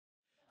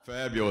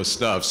Fabulous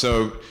stuff.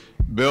 So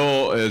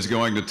Bill is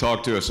going to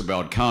talk to us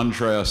about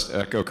contrast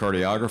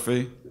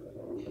echocardiography,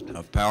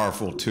 a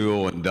powerful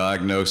tool in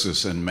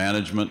diagnosis and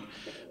management.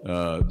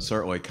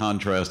 Certainly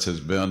contrast has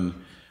been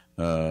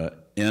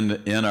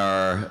in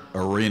our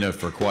arena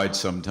for quite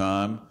some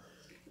time.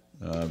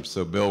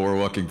 So Bill, we're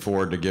looking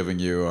forward to giving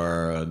you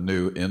our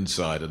new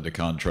insight into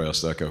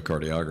contrast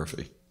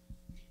echocardiography.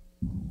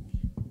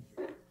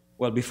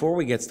 Well, before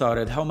we get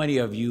started, how many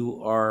of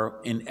you are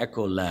in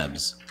echo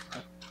labs?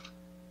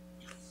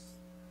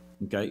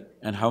 Okay,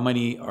 and how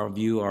many of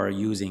you are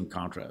using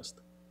contrast?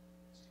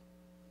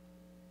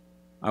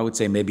 I would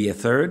say maybe a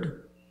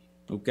third.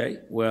 Okay,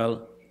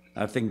 well,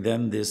 I think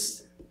then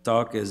this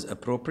talk is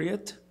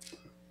appropriate,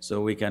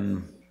 so we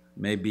can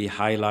maybe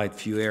highlight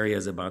few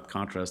areas about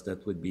contrast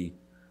that would be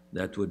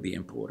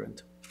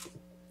important.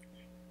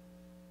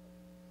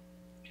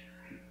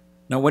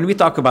 Now, when we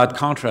talk about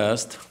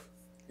contrast,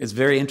 it's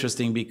very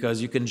interesting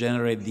because you can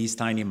generate these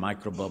tiny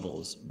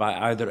microbubbles by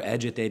either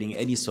agitating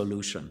any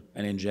solution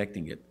and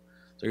injecting it.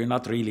 So you're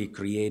not really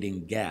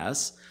creating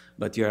gas,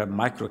 but you have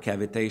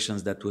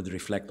microcavitations that would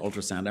reflect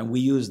ultrasound. And we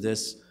use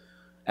this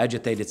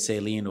agitated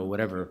saline or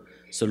whatever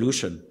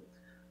solution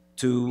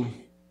to,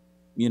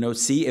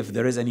 see if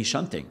there is any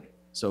shunting.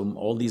 So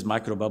all these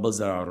microbubbles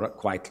that are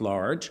quite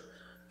large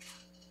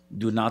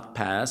do not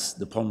pass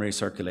the pulmonary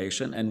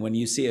circulation. And when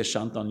you see a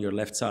shunt on your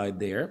left side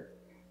there,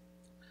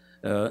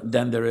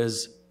 then there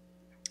is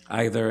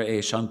either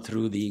a shunt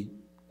through the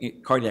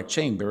cardiac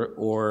chamber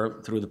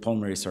or through the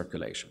pulmonary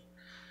circulation.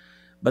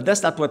 But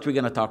that's not what we're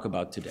going to talk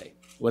about today.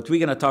 What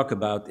we're going to talk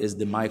about is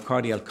the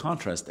myocardial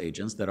contrast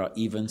agents that are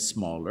even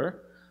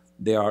smaller.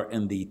 They are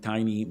in the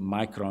tiny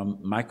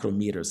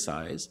micrometer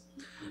size.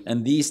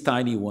 And these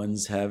tiny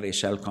ones have a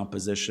shell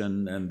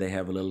composition and they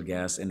have a little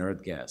gas,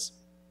 inert gas.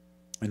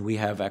 And we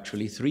have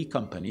actually 3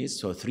 companies,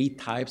 so 3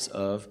 types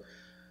of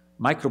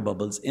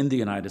microbubbles in the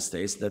United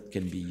States that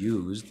can be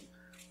used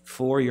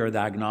for your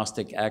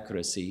diagnostic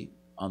accuracy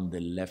on the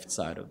left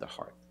side of the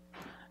heart.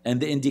 And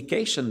the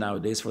indication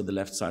nowadays for the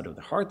left side of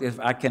the heart,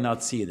 if I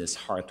cannot see this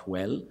heart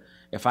well,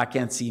 if I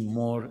can't see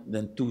more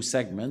than 2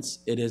 segments,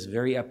 it is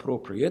very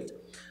appropriate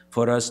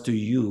for us to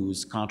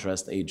use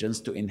contrast agents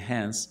to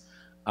enhance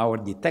our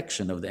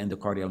detection of the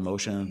endocardial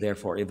motion and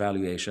therefore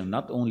evaluation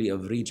not only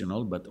of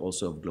regional but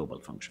also of global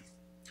function.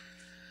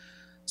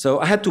 So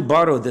I had to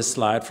borrow this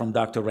slide from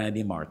Dr.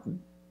 Randy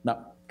Martin. No,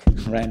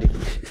 Randy.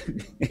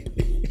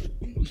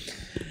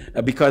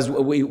 Because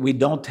we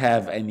don't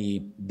have any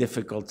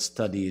difficult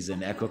studies in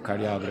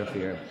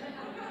echocardiography.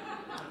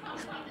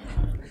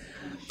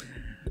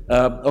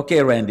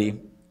 Okay,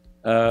 Randy,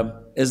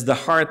 is the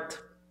heart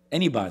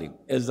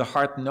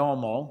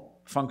normal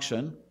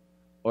function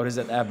or is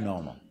it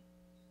abnormal?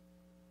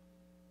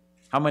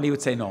 How many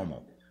would say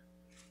normal?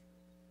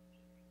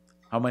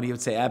 How many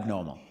would say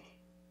abnormal?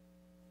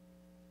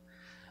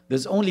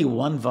 There's only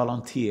one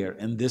volunteer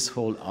in this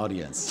whole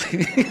audience.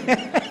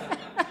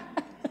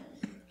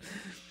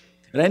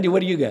 Randy, what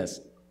do you guess?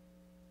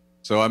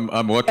 So I'm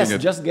looking at...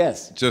 Just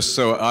guess. Just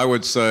so I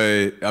would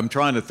say, I'm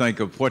trying to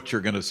think of what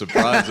you're going to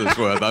surprise us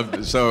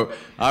with. So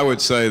I would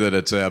say that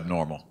it's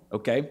abnormal.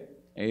 Okay,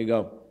 there you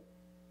go.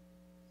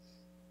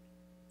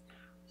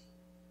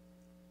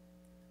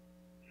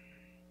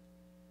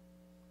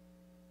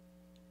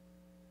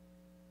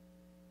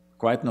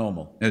 Quite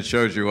normal. It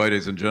shows you,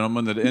 ladies and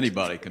gentlemen, that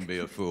anybody can be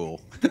a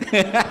fool.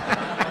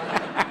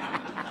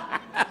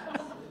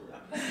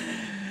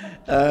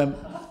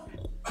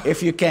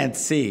 If you can't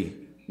see,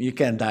 you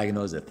can't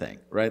diagnose a thing,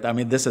 right? I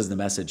mean, this is the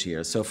message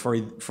here. So for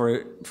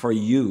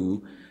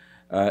you,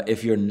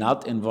 if you're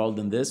not involved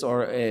in this,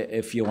 or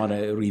if you want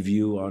to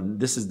review on,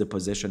 this is the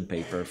position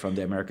paper from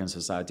the American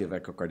Society of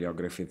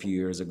Echocardiography a few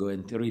years ago,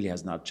 and it really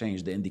has not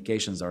changed. The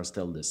indications are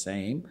still the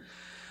same.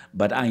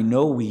 But I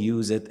know we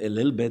use it a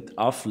little bit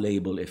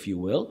off-label, if you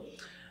will,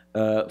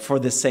 for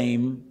the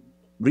same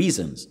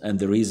reasons. And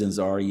the reasons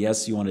are,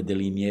 yes, you want to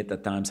delineate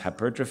at times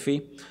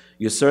hypertrophy.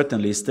 You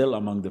certainly still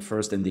among the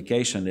first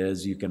indication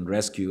is you can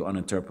rescue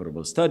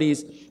uninterpretable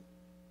studies.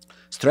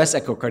 Stress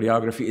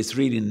echocardiography is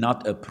really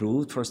not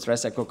approved for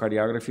stress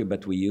echocardiography,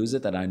 but we use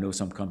it. And I know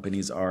some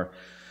companies are,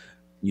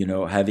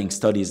 having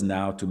studies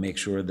now to make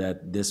sure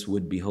that this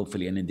would be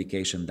hopefully an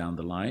indication down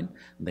the line.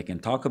 And they can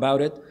talk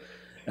about it.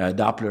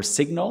 Doppler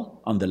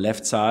signal on the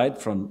left side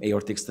from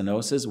aortic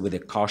stenosis with a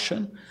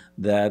caution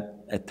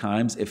that at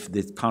times if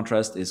the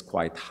contrast is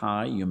quite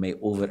high, you may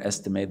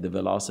overestimate the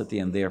velocity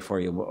and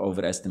therefore you will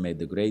overestimate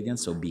the gradient,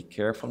 so be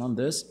careful on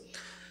this.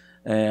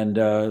 And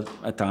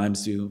at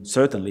times you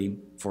certainly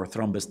for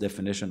thrombus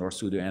definition or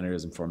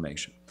pseudoaneurysm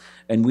formation.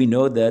 And we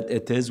know that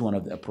it is one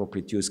of the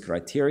appropriate use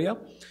criteria.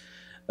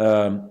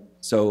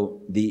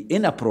 So the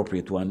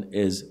inappropriate one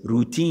is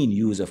routine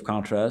use of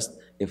contrast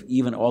if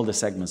even all the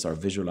segments are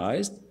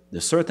visualized.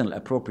 The certainly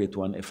appropriate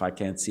one if I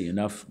can't see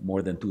enough,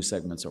 more than 2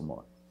 segments or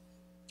more.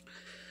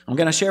 I'm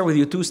going to share with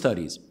you 2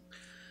 studies.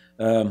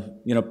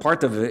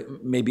 Part of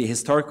it may be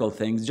historical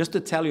things, just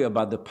to tell you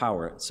about the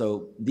power.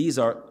 So these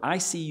are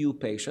ICU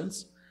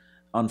patients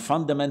on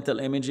fundamental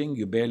imaging.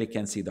 You barely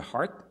can see the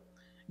heart.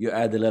 You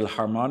add a little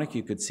harmonic,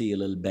 you could see a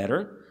little better.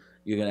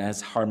 You're going to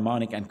add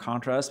harmonic and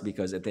contrast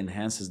because it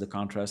enhances the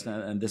contrast,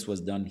 and this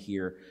was done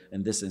here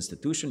in this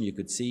institution, you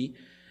could see.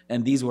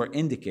 And these were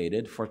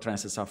indicated for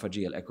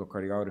transesophageal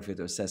echocardiography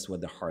to assess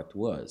what the heart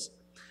was.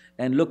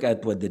 And look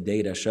at what the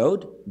data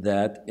showed,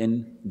 that in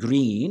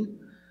green,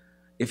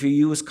 if you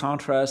use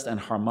contrast and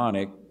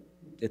harmonic,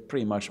 it's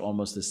pretty much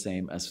almost the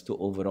same as to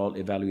overall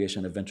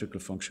evaluation of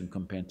ventricular function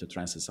compared to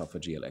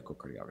transesophageal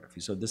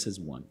echocardiography. So this is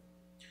one.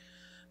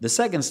 The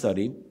second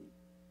study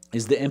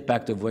is the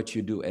impact of what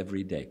you do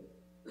every day.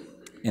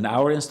 In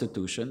our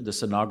institution, the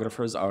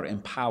sonographers are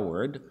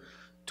empowered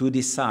to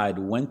decide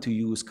when to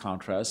use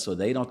contrast, so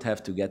they don't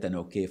have to get an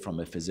okay from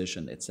a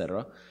physician,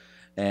 etc.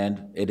 And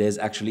it is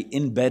actually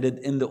embedded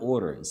in the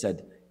order. It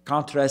said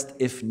contrast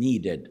if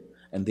needed,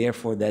 and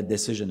therefore that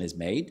decision is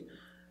made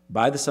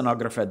by the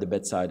sonographer at the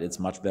bedside. It's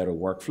much better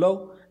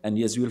workflow, and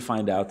as you'll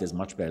find out, is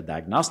much better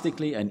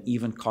diagnostically and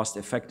even cost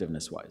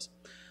effectiveness-wise.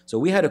 So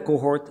we had a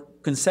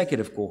cohort,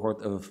 consecutive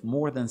cohort of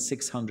more than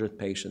 600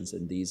 patients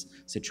in these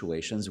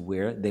situations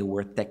where they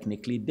were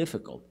technically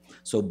difficult.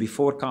 So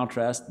before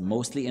contrast,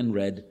 mostly in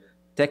red,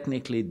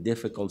 technically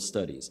difficult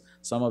studies,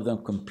 some of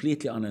them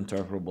completely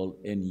uninterpretable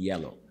in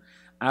yellow.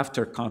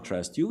 After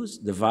contrast use,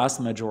 the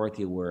vast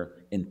majority were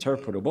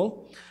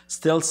interpretable.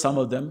 Still, some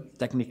of them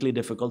technically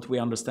difficult, we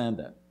understand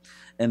that.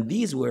 And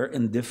these were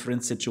in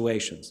different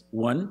situations.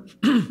 One,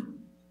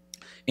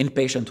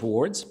 inpatient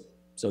wards,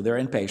 so they're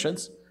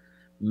inpatients,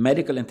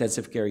 medical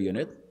intensive care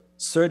unit,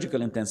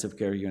 surgical intensive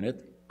care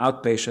unit,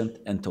 outpatient,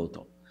 and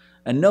total.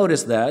 And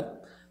notice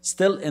that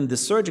still in the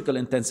surgical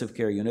intensive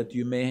care unit,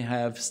 you may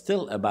have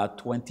still about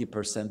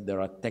 20% that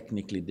are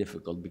technically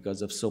difficult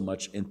because of so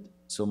much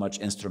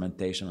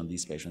instrumentation on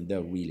these patients.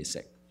 They're really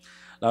sick.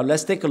 Now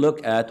let's take a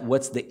look at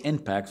what's the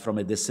impact from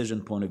a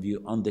decision point of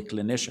view on the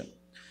clinician.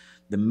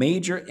 The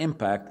major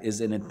impact is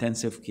in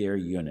intensive care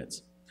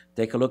units.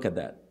 Take a look at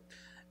that.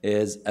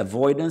 Is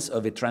avoidance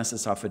of a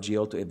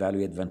transesophageal to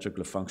evaluate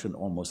ventricular function,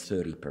 almost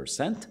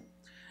 30%,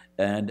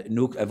 and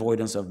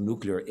avoidance of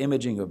nuclear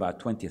imaging, about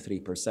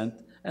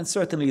 23%, and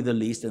certainly the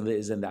least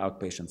is in the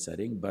outpatient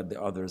setting, but the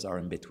others are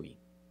in between.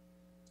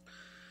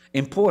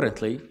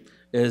 Importantly,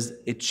 is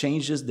it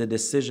changes the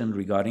decision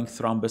regarding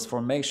thrombus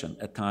formation.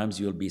 At times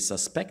you'll be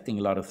suspecting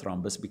a lot of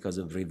thrombus because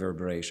of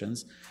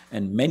reverberations,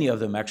 and many of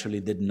them actually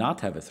did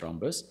not have a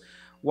thrombus,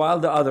 while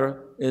the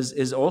other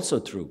is also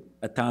true.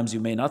 At times you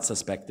may not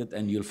suspect it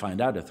and you'll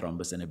find out a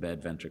thrombus in a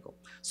bad ventricle.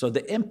 So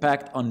the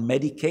impact on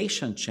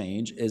medication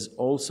change is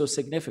also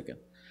significant.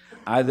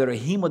 Either a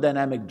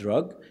hemodynamic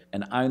drug,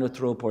 an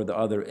inotrope or the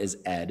other is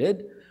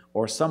added,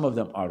 or some of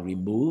them are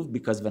removed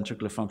because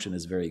ventricular function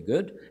is very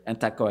good,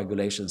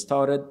 anticoagulation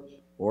started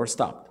or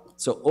stopped.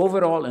 So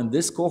overall in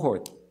this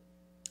cohort,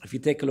 if you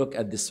take a look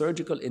at the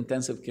surgical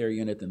intensive care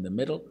unit in the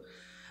middle,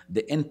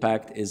 the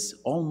impact is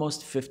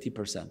almost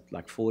 50%,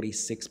 like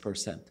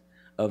 46%,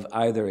 of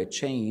either a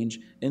change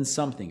in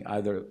something,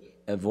 either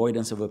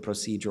avoidance of a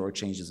procedure or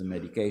changes in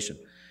medication.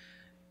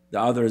 The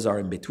others are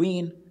in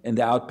between, and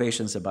the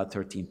outpatients about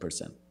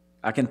 13%.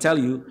 I can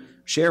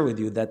share with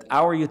you that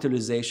our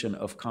utilization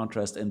of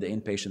contrast in the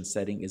inpatient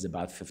setting is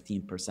about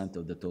 15%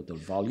 of the total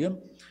volume.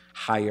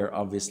 Higher,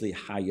 obviously,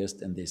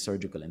 highest in the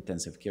surgical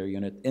intensive care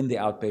unit. In the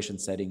outpatient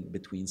setting,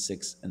 between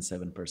 6 and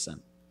 7%.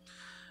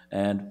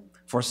 And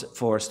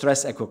for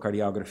stress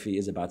echocardiography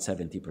is about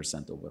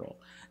 70% overall.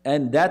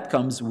 And that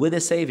comes with a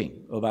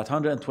saving of about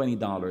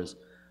 $120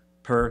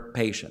 per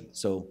patient.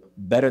 So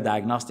better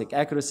diagnostic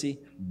accuracy,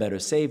 better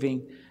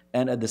saving,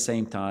 and at the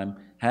same time,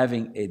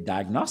 having a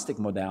diagnostic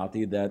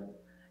modality that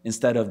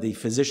instead of the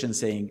physician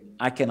saying,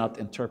 I cannot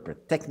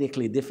interpret,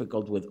 technically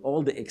difficult with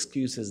all the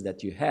excuses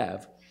that you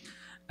have,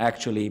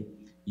 actually,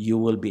 you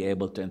will be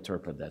able to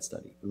interpret that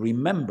study.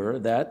 Remember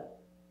that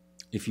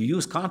if you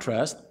use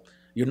contrast,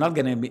 you're not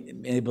going to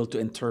be able to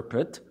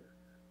interpret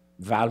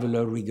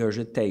valvular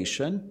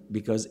regurgitation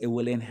because it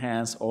will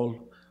enhance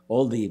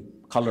all the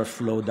color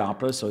flow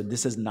Doppler. So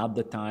this is not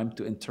the time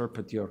to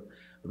interpret your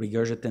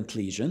regurgitant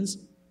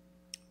lesions.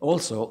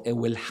 Also, it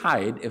will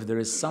hide if there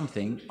is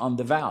something on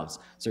the valves.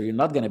 So you're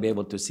not going to be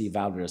able to see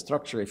valvular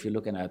structure if you're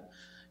looking at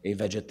a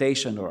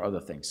vegetation or other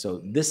things.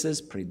 So this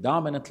is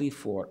predominantly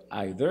for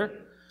either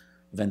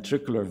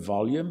ventricular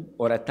volume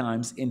or at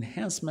times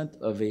enhancement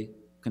of a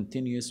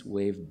continuous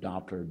wave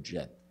Doppler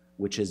jet,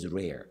 which is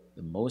rare.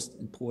 The most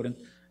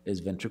important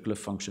is ventricular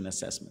function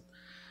assessment.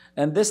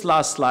 And this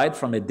last slide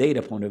from a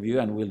data point of view,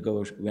 and we're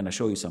going to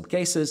show you some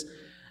cases,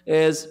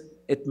 is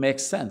it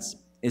makes sense.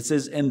 It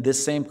says in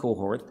this same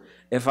cohort,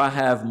 if I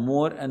have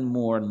more and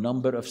more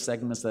number of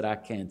segments that I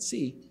can't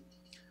see,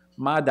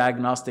 my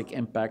diagnostic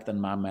impact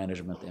and my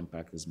management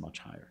impact is much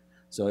higher.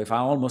 So if I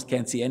almost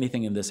can't see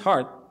anything in this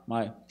heart,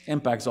 my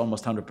impact is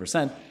almost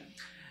 100%.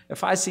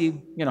 If I see,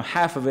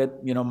 half of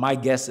it, my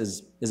guess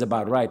is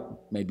about right,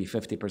 maybe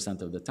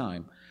 50% of the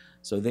time.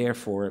 So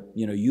therefore,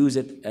 use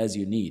it as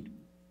you need.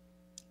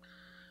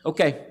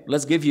 Okay,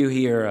 let's give you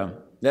here,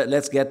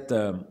 let's get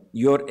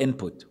your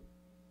input.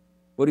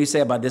 What do you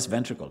say about this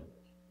ventricle?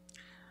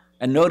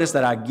 And notice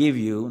that I give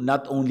you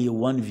not only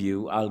one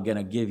view, I'm going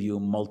to give you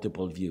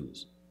multiple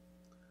views.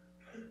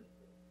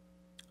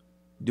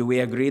 Do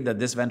we agree that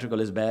this ventricle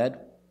is bad?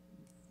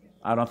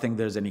 I don't think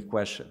there's any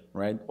question,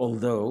 right?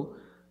 Although,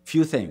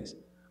 few things.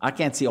 I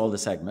can't see all the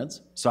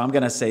segments, so I'm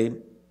going to say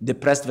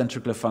depressed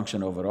ventricular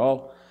function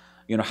overall,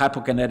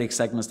 hypokinetic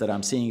segments that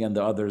I'm seeing and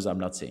the others I'm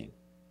not seeing.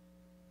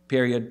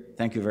 Period.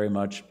 Thank you very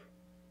much.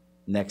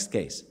 Next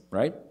case,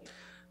 right?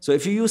 So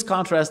if you use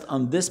contrast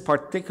on this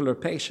particular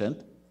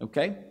patient,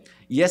 okay,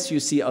 yes, you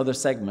see other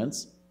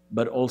segments,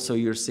 but also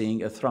you're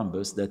seeing a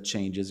thrombus that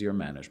changes your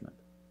management.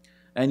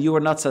 And you were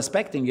not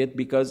suspecting it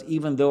because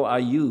even though I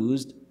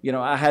used,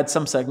 I had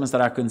some segments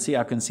that I couldn't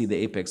see the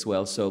apex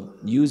well, so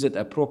use it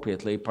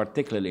appropriately,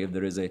 particularly if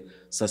there is a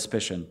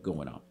suspicion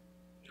going on.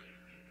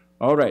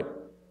 All right,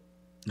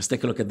 let's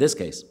take a look at this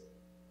case.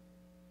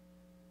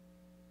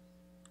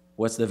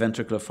 What's the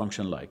ventricular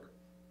function like?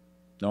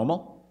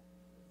 Normal?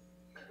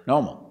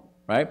 Normal,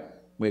 right?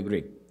 We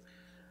agree.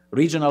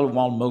 Regional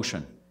wall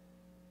motion.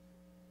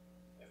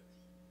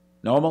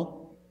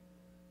 Normal?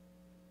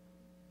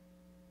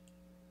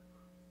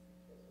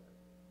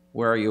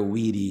 Where are your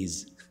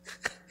Wheaties?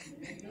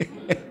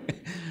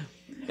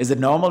 Is it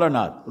normal or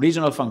not?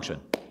 Regional function?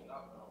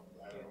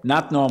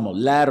 Not normal.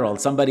 Lateral.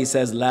 Somebody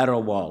says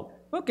lateral wall.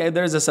 Okay,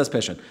 there's a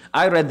suspicion.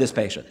 I read this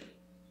patient,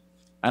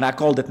 and I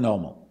called it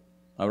normal.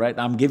 All right?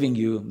 I'm giving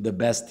you the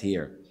best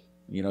here,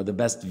 the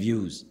best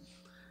views.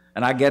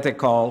 And I get a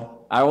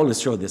call. I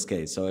always show this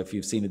case, so if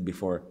you've seen it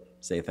before,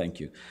 say thank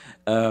you.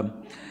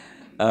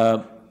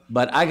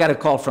 But I got a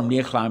call from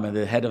Neil Kleiman,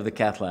 the head of the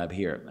cath lab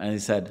here, and he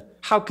said,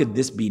 how could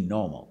this be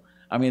normal?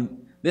 I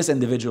mean, this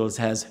individual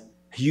has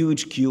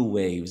huge Q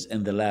waves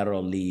in the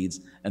lateral leads,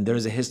 and there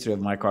is a history of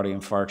myocardial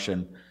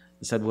infarction.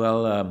 He said,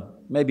 well,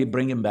 maybe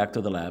bring him back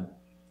to the lab,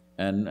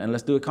 and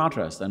let's do a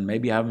contrast, and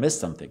maybe I've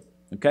missed something,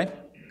 okay?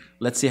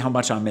 Let's see how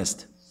much I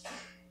missed.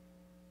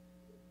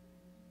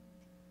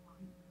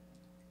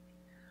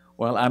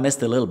 Well, I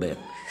missed a little bit.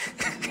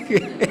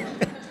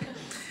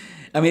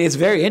 I mean, it's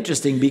very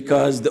interesting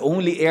because the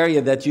only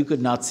area that you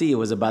could not see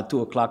was about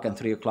 2 o'clock and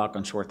 3 o'clock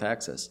on short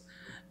axis.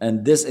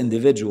 And this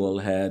individual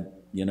had,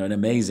 an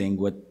amazing,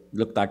 what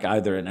looked like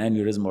either an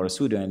aneurysm or a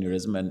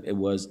pseudoaneurysm, and it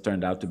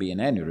turned out to be an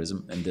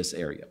aneurysm in this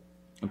area,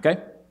 okay?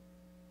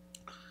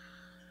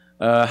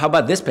 How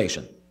about this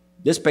patient?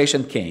 This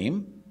patient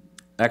came,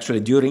 actually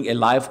during a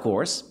live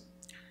course,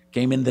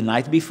 came in the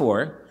night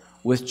before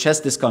with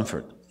chest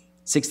discomfort,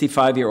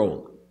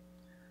 65-year-old.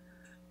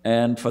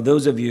 And for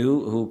those of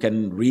you who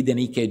can read an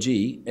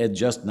EKG, it's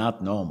just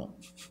not normal.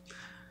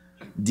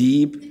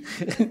 Deep,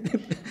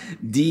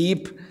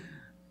 deep,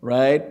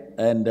 right?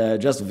 And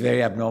just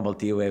very abnormal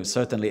T waves,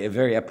 certainly a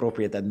very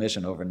appropriate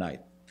admission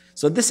overnight.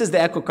 So this is the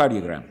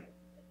echocardiogram.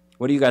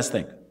 What do you guys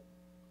think?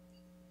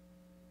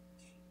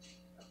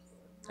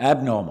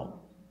 Abnormal,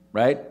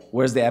 right?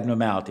 Where's the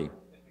abnormality?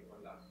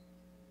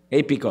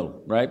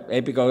 Apical, right?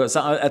 Apical,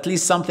 so at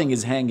least something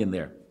is hanging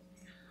there.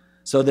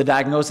 So the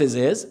diagnosis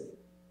is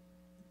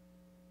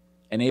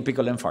an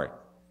apical infarct,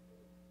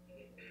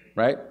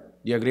 right?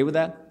 Do you agree with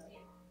that?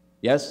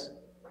 Yes?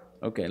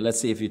 Okay, let's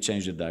see if you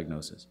change the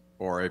diagnosis.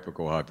 Or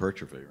apical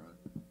hypertrophy,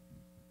 right?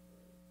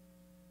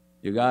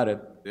 You got it.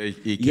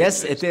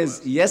 Yes, it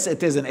is. Yes,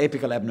 it is an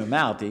apical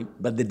abnormality,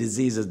 but the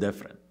disease is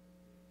different,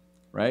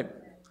 right?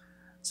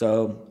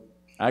 So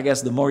I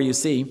guess the more you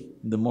see,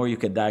 the more you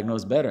can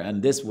diagnose better,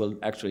 and this will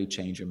actually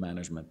change your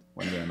management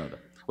one way or another.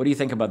 What do you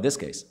think about this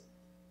case?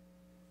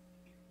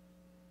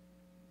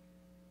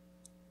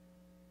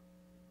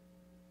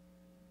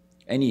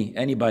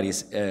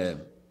 Anybody's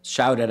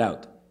shout it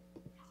out.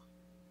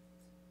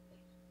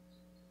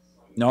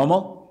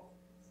 Normal?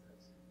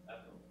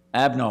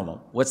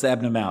 Abnormal. What's the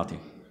abnormality?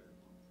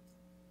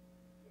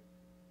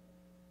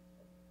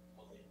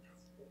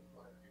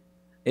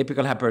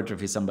 Apical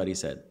hypertrophy, somebody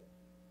said.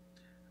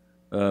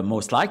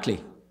 Most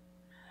likely.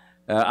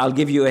 I'll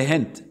give you a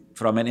hint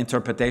from an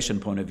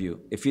interpretation point of view.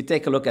 If you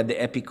take a look at the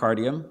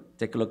epicardium,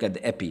 take a look at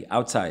the epi,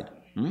 outside.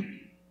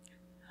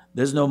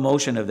 There's no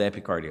motion of the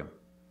epicardium.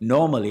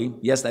 Normally,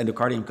 yes, the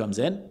endocardium comes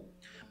in,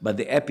 but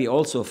the epi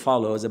also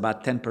follows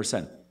about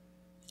 10%.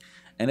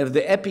 And if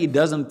the epi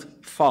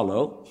doesn't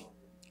follow,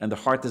 and the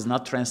heart is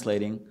not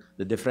translating,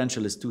 the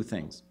differential is two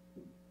things.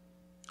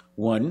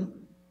 One,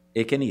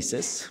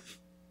 akinesis,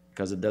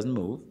 because it doesn't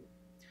move.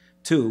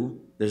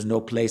 Two, there's no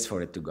place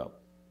for it to go,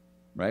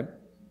 right?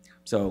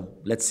 So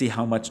let's see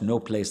how much no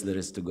place there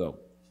is to go.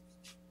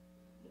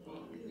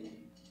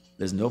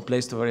 There's no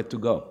place for it to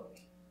go.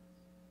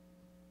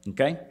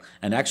 Okay?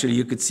 And actually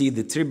you could see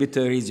the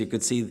tributaries, you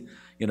could see,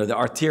 the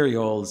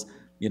arterioles,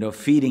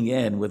 feeding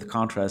in with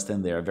contrast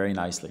in there very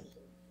nicely.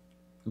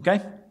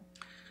 Okay?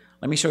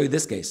 Let me show you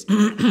this case.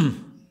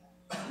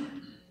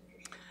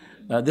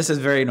 This is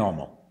very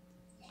normal,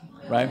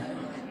 right?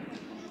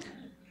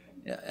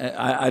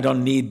 I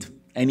don't need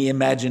any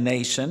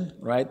imagination,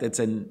 right? It's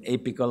an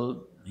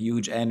apical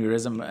huge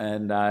aneurysm,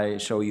 and I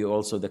show you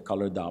also the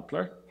color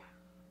Doppler,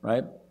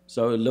 right?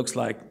 So it looks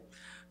like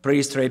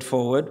pretty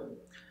straightforward.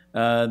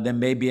 There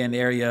may be an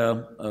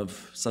area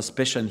of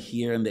suspicion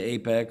here in the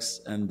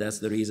apex, and that's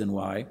the reason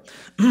why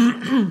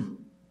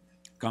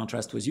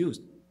contrast was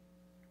used.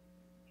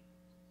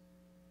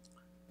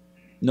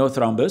 No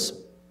thrombus.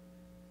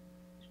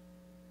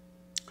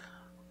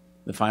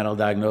 The final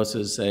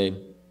diagnosis, a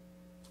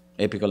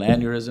apical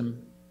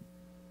aneurysm,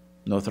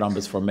 no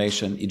thrombus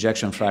formation.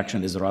 Ejection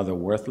fraction is rather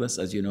worthless,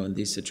 as you know, in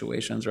these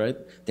situations, right?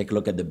 Take a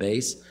look at the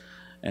base,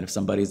 and if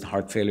somebody's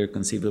heart failure,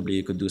 conceivably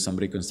you could do some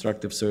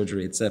reconstructive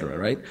surgery, etc.,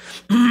 right?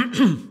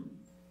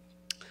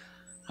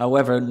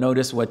 However,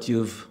 notice what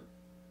you've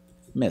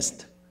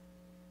missed.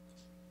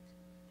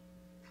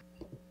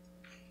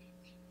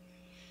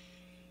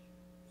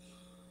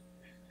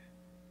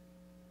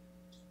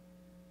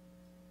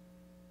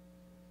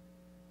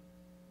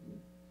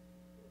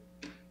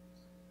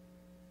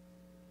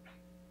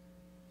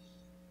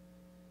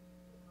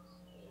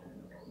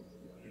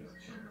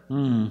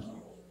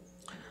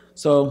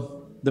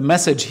 So the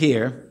message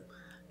here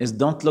is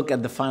don't look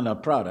at the final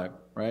product,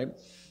 right?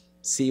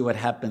 See what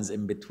happens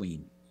in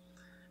between.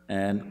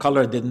 And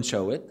color didn't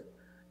show it.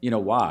 You know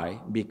why?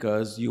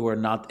 Because you are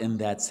not in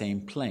that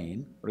same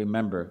plane.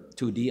 Remember,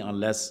 2D,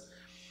 unless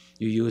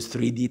you use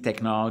 3D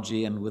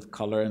technology and with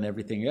color and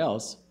everything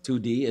else,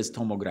 2D is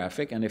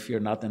tomographic, and if you're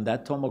not in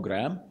that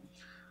tomogram,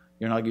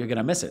 you're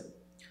gonna miss it.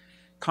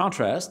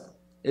 Contrast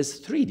is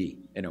 3D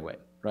in a way.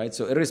 Right?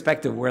 So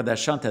irrespective of where that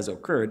shunt has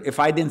occurred, if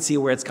I didn't see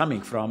where it's coming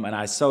from and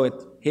I saw it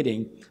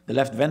hitting the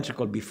left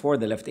ventricle before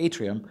the left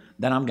atrium,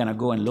 then I'm going to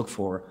go and look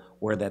for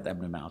where that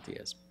abnormality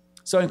is.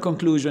 So in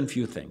conclusion,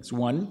 few things.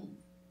 One,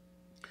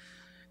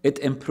 it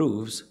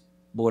improves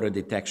border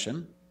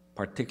detection,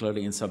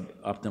 particularly in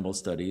suboptimal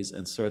studies,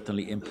 and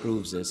certainly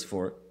improves this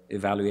for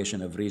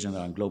evaluation of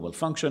regional and global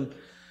function,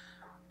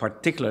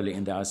 particularly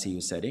in the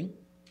ICU setting.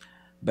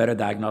 Better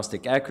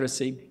diagnostic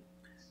accuracy.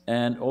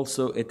 And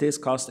also, it is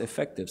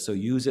cost-effective, so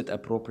use it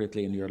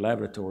appropriately in your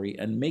laboratory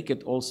and make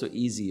it also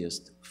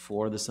easiest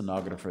for the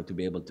sonographer to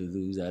be able to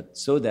do that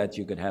so that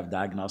you could have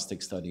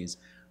diagnostic studies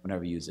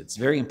whenever you use it. It's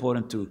very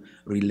important to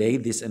relay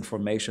this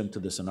information to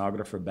the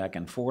sonographer back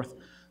and forth,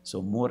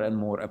 so more and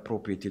more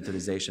appropriate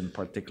utilization,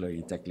 particularly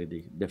in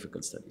technically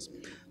difficult studies.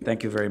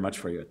 Thank you very much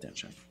for your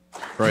attention.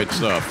 Great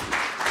stuff.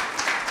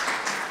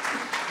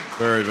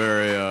 Very,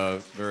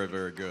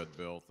 very good,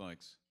 Bill.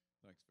 Thanks.